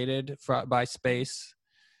separated by space,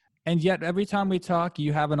 and yet every time we talk,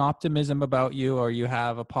 you have an optimism about you, or you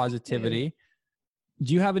have a positivity.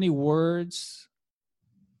 Do you have any words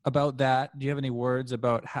about that? Do you have any words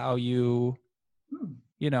about how you, Hmm.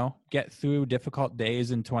 get through difficult days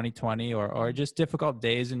in 2020, or just difficult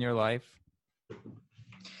days in your life?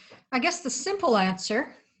 I guess the simple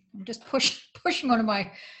answer. I'm just pushing one of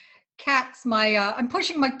my cats. I'm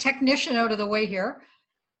pushing my technician out of the way here.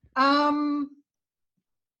 Um,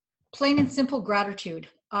 Plain and simple gratitude.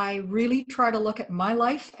 I really try to look at my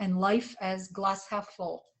life and life as glass half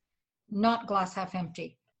full, not glass half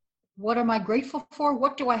empty. What am I grateful for?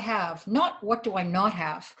 What do I have? Not what do I not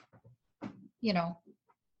have? You know.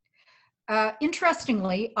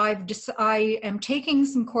 Interestingly, I am taking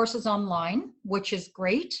some courses online, which is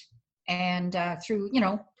great, and through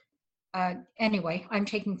anyway, I'm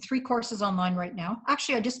taking 3 courses online right now.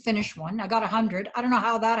 Actually, I just finished one. I got 100. I don't know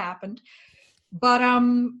how that happened, but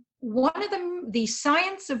one of them, the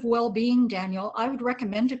Science of Well-Being, Daniel, I would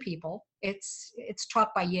recommend to people. It's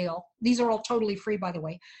taught by Yale. These are all totally free, by the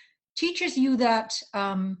way. Teaches you that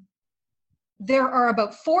there are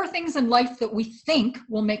about 4 things in life that we think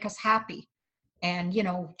will make us happy and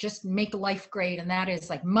just make life great, and that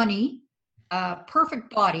is like money,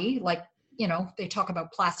 perfect body, like they talk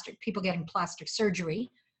about people getting plastic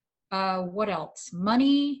surgery. What else?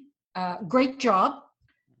 Money, great job,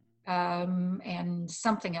 and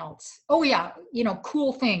something else. Oh yeah,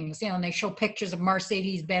 cool things, and they show pictures of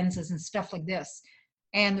Mercedes Benzes and stuff like this.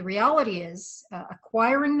 And the reality is,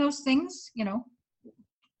 acquiring those things,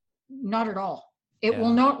 not at all. It will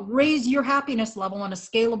Yeah. not raise your happiness level on a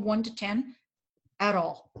scale of 1 to 10 at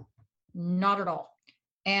all. Not at all.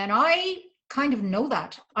 And I kind of know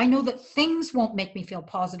that. I know that things won't make me feel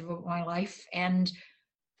positive about my life. And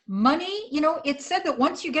money, it's said that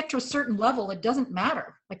once you get to a certain level, it doesn't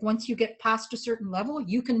matter. Like once you get past a certain level,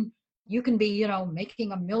 you can be,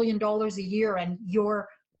 making $1 million a year and your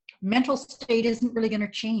mental state isn't really going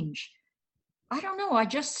to change. I don't know.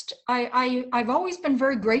 I've always been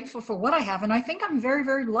very grateful for what I have. And I think I'm very,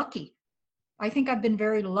 very lucky. I think I've been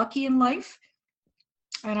very lucky in life.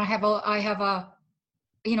 And I have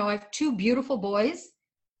 2 beautiful boys.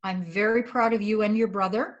 I'm very proud of you and your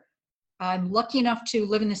brother. I'm lucky enough to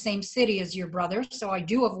live in the same city as your brother. So I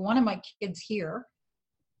do have one of my kids here.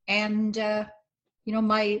 And,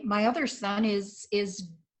 my other son is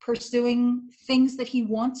pursuing things that he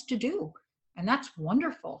wants to do. And that's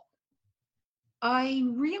wonderful. I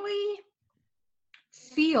really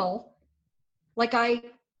feel like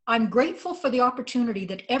I'm grateful for the opportunity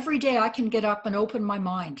that every day I can get up and open my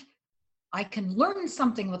mind. I can learn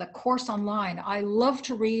something with a course online. I love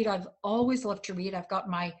to read. I've always loved to read. I've got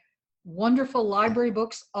my wonderful library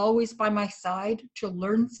books always by my side to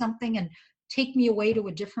learn something and take me away to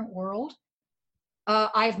a different world.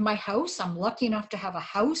 I have my house. I'm lucky enough to have a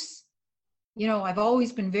house. I've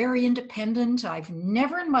always been very independent. I've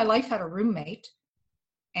never in my life had a roommate.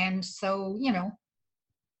 And so,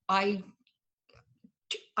 I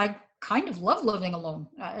kind of love living alone.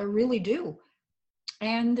 I really do.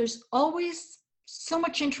 And there's always so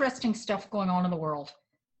much interesting stuff going on in the world.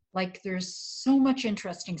 Like there's so much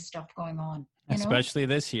interesting stuff going on. Especially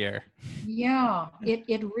this year. Yeah,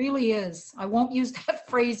 it really is. I won't use that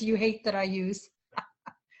phrase you hate that I use.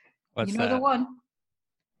 What's The that? one.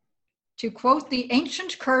 To quote the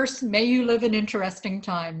ancient curse, may you live in interesting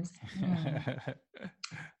times.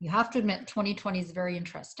 You have to admit 2020 is very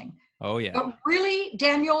interesting. Oh, yeah. But really,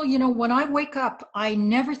 Daniel, when I wake up, I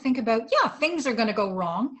never think about, things are going to go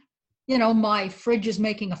wrong. My fridge is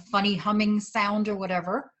making a funny humming sound or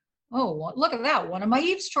whatever. Oh, well, look at that. One of my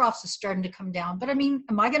eaves troughs is starting to come down. But I mean,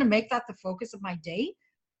 am I going to make that the focus of my day?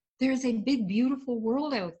 There's a big, beautiful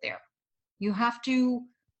world out there. You have to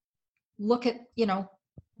look at,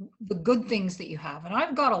 the good things that you have. And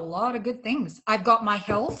I've got a lot of good things. I've got my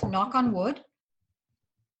health, knock on wood.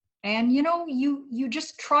 And you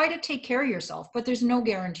just try to take care of yourself, but there's no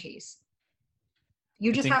guarantees.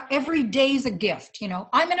 You just have every day's a gift.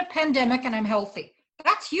 I'm in a pandemic and I'm healthy.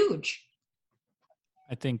 That's huge.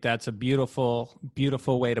 I think that's a beautiful,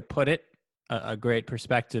 beautiful way to put it. A great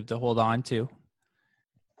perspective to hold on to.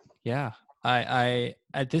 Yeah. I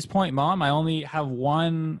at this point, Mom, I only have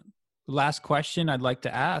one last question I'd like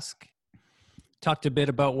to ask. Talked a bit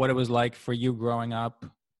about what it was like for you growing up.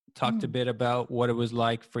 Talked a bit about what it was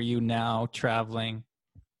like for you now traveling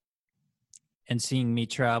and seeing me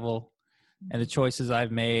travel and the choices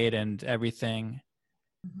I've made and everything.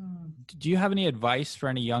 Do you have any advice for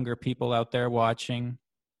any younger people out there watching?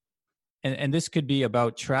 And this could be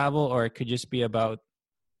about travel, or it could just be about,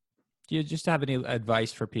 do you just have any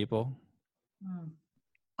advice for people?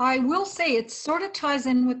 I will say it sort of ties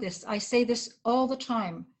in with this. I say this all the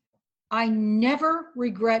time. I never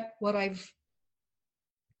regret what I've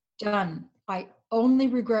done. I only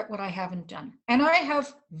regret what I haven't done. And I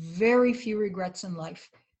have very few regrets in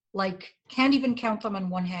life. Like, can't even count them on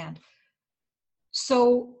one hand.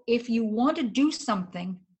 So if you want to do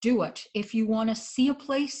something, do it. If you want to see a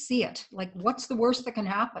place, see it. Like, what's the worst that can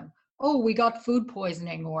happen? Oh, we got food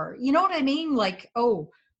poisoning, or, you know what I mean? Like, oh,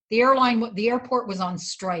 the airport was on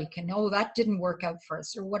strike, and oh, that didn't work out for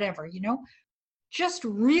us, or whatever, Just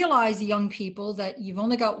realize, young people, that you've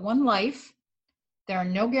only got one life. There are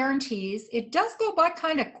no guarantees. It does go by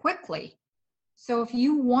kind of quickly. So if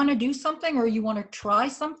you want to do something or you want to try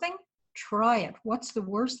something, try it. What's the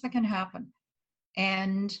worst that can happen?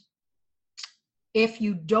 And if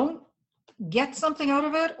you don't get something out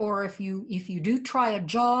of it, or if you do try a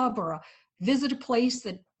job or visit a place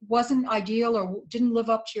that wasn't ideal or didn't live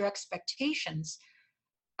up to your expectations,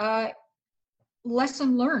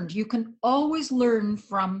 lesson learned. You can always learn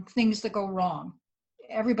from things that go wrong.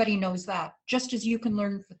 Everybody knows that, just as you can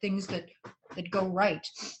learn for things that go right.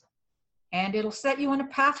 And it'll set you on a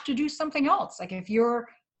path to do something else. Like if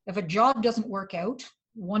a job doesn't work out,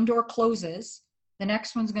 one door closes, the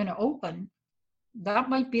next one's going to open. That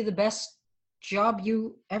might be the best job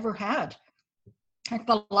you ever had. Like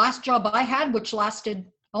the last job I had, which lasted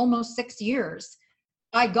almost 6 years,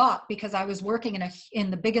 I got because I was working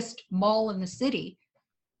in the biggest mall in the city.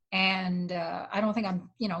 And I don't think I'm,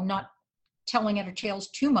 not telling it or tales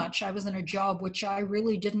too much. I was in a job which I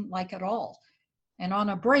really didn't like at all. And on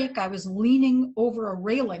a break, I was leaning over a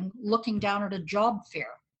railing looking down at a job fair.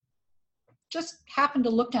 Just happened to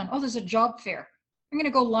look down. Oh, there's a job fair. I'm going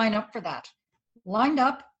to go line up for that. Lined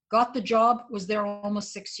up, got the job, was there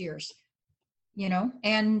almost 6 years,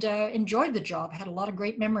 and enjoyed the job, had a lot of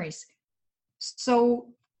great memories. So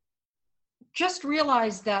just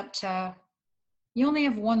realize that you only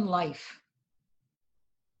have one life.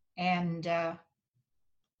 And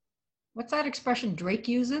what's that expression Drake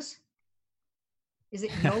uses? Is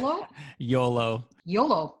it YOLO? YOLO.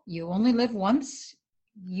 YOLO. You only live once.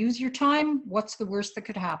 Use your time. What's the worst that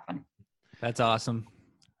could happen? That's awesome.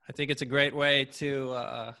 I think it's a great way to,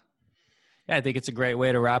 I think it's a great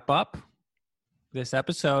way to wrap up this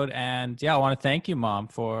episode. And I want to thank you, Mom,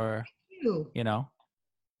 for,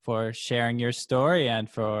 for sharing your story and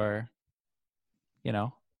for,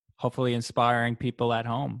 hopefully inspiring people at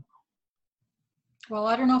home. Well,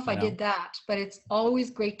 I don't know if I did that, but it's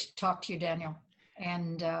always great to talk to you, Daniel,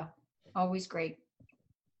 and always great.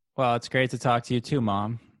 Well, it's great to talk to you too,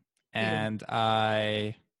 Mom. And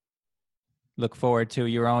I look forward to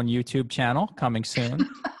your own YouTube channel coming soon.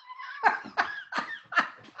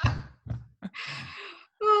 Oh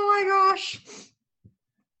my gosh.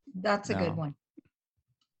 That's a good one.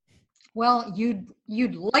 Well,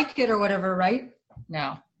 you'd like it or whatever, right?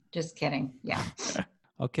 No, just kidding. Yeah.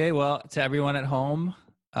 Okay, well, to everyone at home,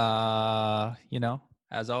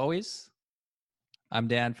 as always, I'm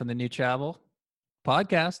Dan from the New Travel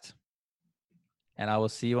Podcast, and I will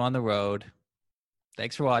see you on the road.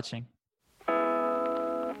 Thanks for watching.